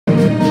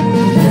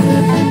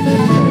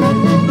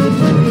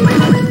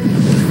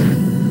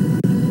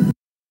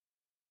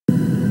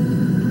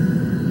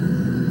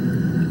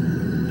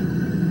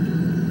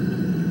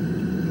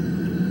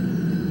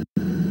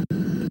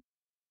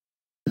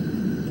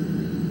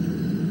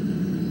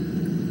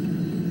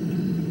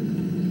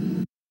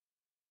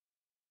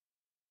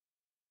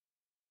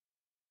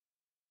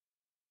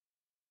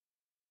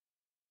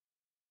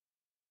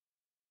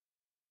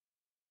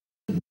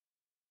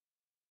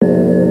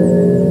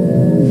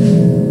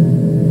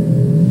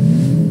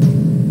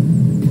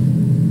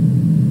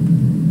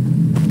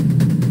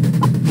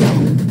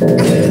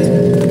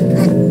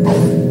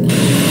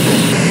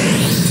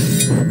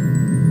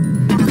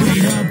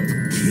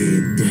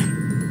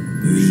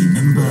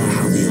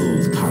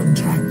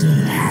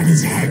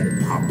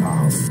head pop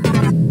off.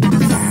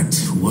 That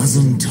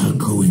wasn't a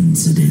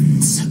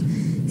coincidence.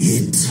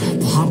 It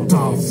popped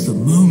off the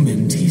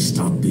moment he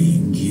stopped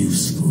being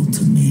useful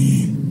to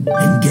me.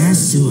 And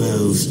guess who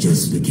else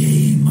just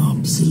became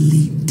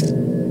obsolete?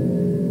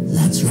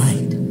 That's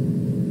right.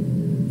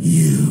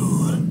 You.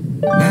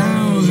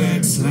 Now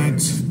that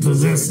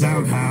possessed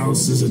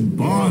outhouse isn't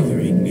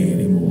bothering me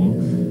anymore,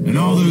 and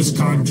all those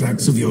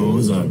contracts of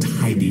yours are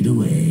tidied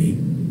away,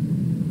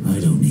 I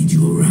don't need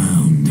you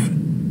around.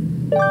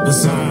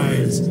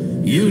 Besides,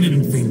 you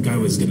didn't think I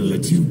was gonna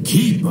let you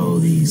keep all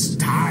these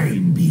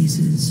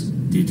timepieces,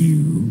 did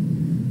you?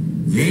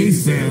 They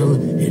fell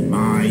in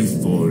my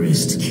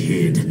forest,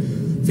 kid.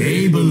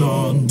 They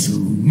belong to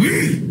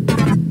me!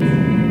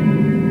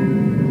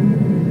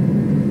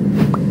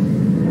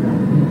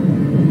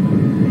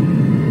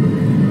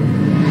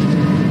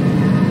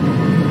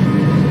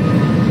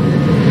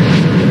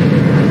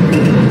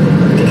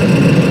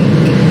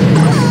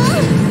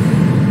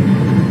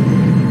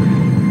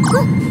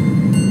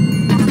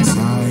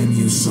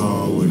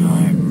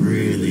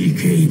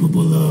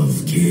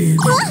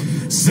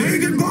 Say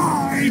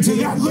goodbye to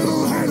that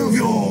little head of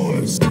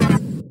yours!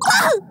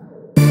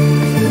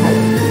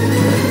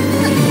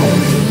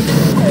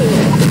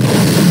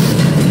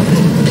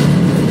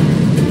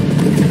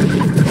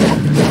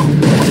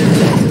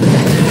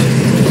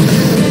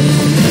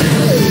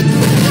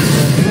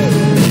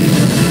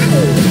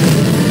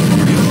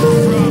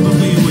 You're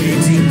probably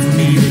waiting for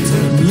me to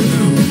turn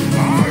blue,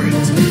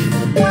 aren't?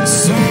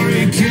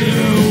 Sorry,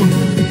 kiddo.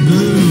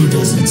 Blue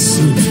doesn't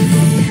suit me.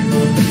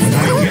 And I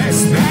guess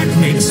that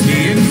makes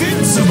me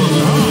invincible,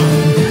 huh?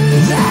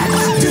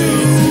 That's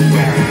too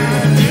bad!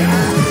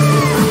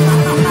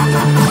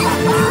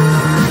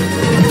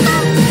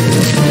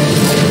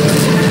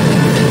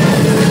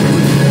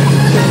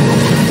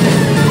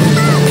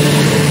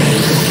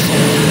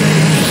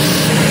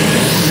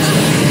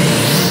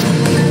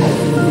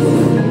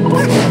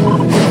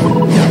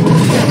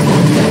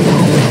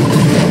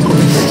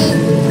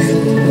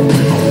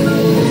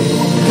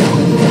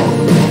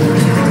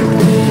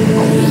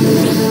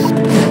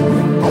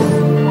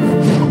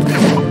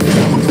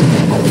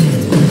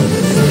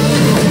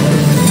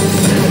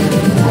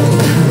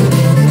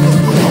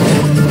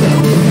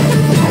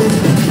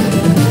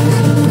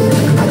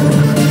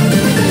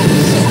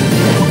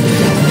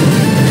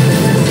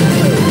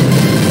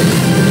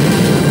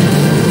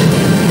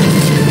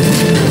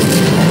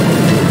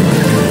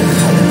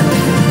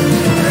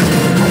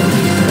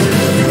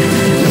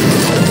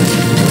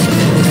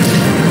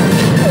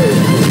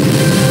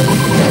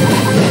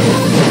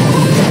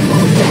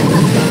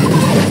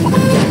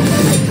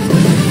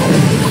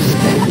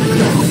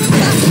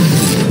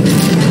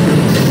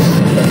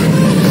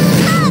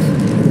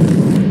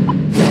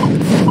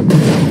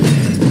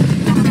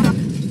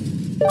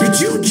 Did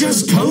you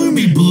just color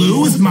me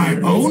blue with my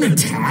own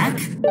attack?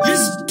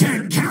 This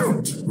can't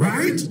count,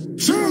 right?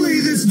 Surely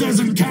this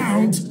doesn't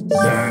count.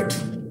 That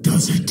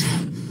does it.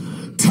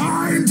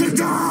 Time to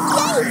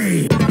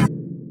die!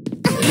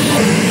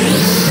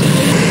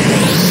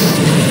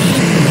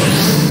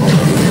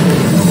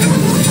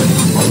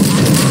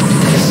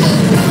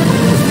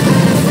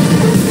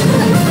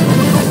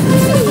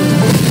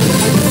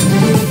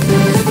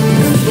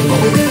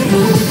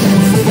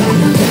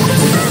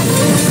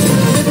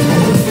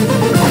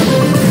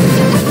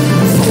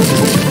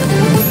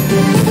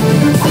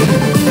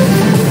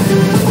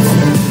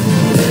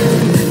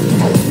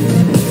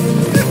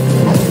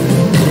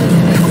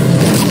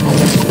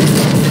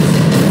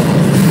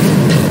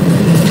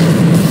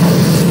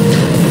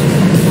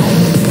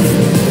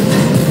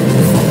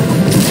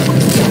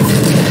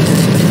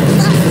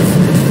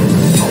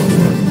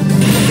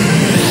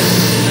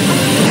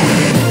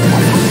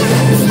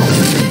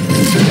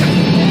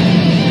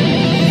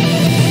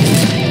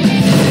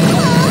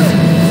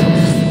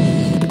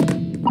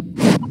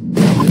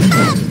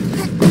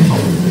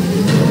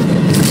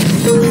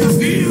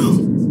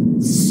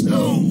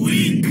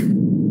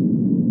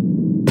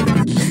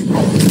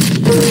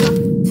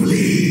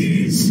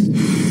 Please,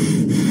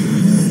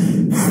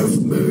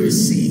 have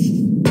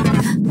mercy.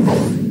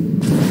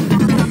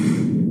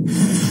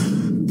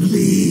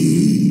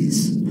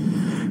 Please,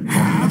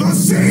 have a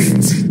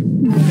saint.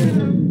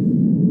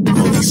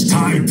 All these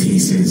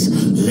timepieces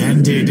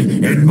landed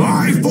in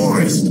my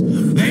forest.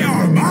 They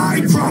are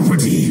my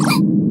property.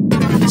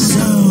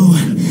 So,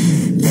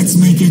 let's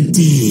make a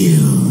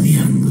deal,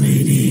 young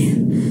lady.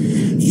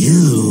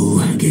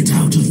 You get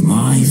out of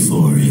my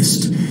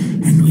forest,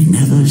 and we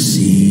never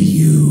see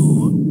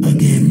you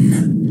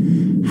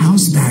again.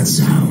 How's that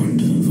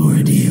sound for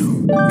a deal?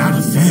 Not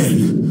a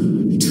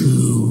fan.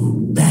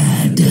 Too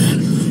bad.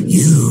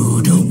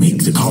 You don't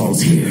make the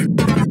calls here.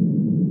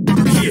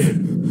 Here,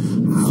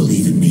 I'll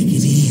even make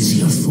it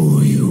easier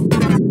for you.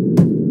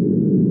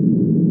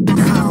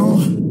 Now,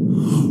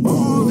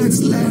 all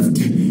that's left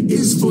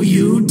is for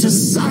you to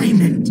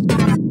sign it.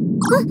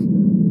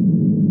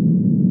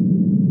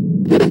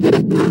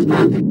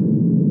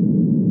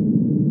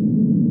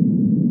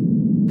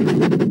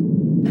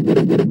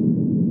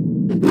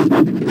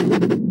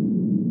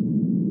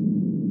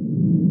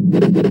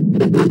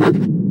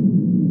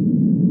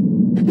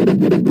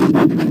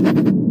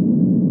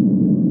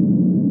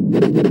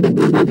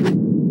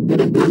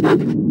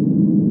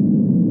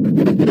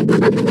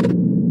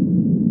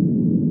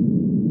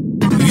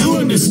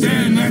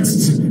 understand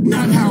that's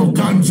not how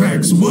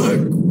contracts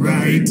work,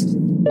 right?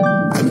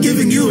 I'm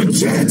giving you a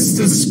chance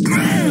to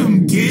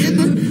scram, kid.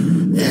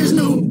 There's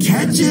no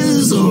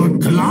catches or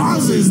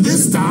clauses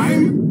this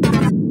time.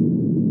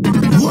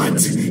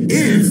 What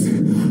if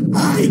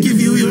I give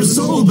you your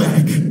soul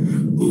back?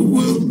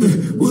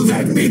 Will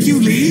that make you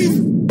leave?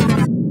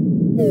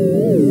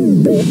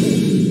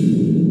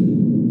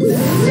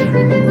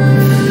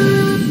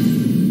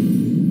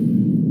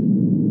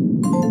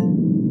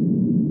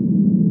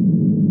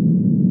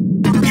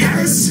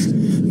 Yes?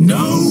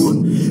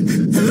 No?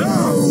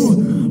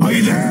 Hello? Are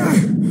you there?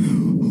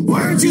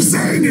 Why aren't you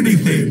saying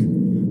anything?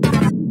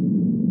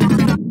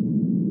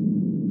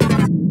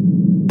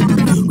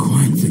 You're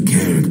quite the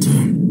character,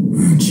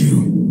 aren't you?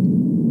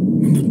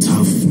 And a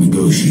tough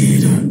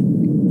negotiator.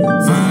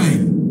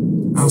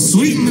 Fine. I'll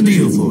sweeten the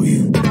deal for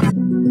you.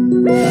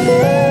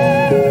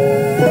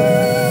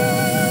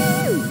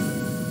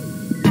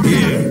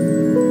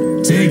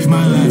 Here, take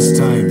my last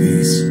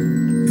timepiece.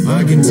 If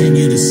I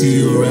continue to see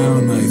you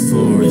around my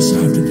forest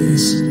after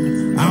this,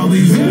 I'll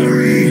be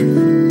very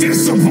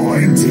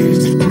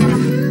disappointed.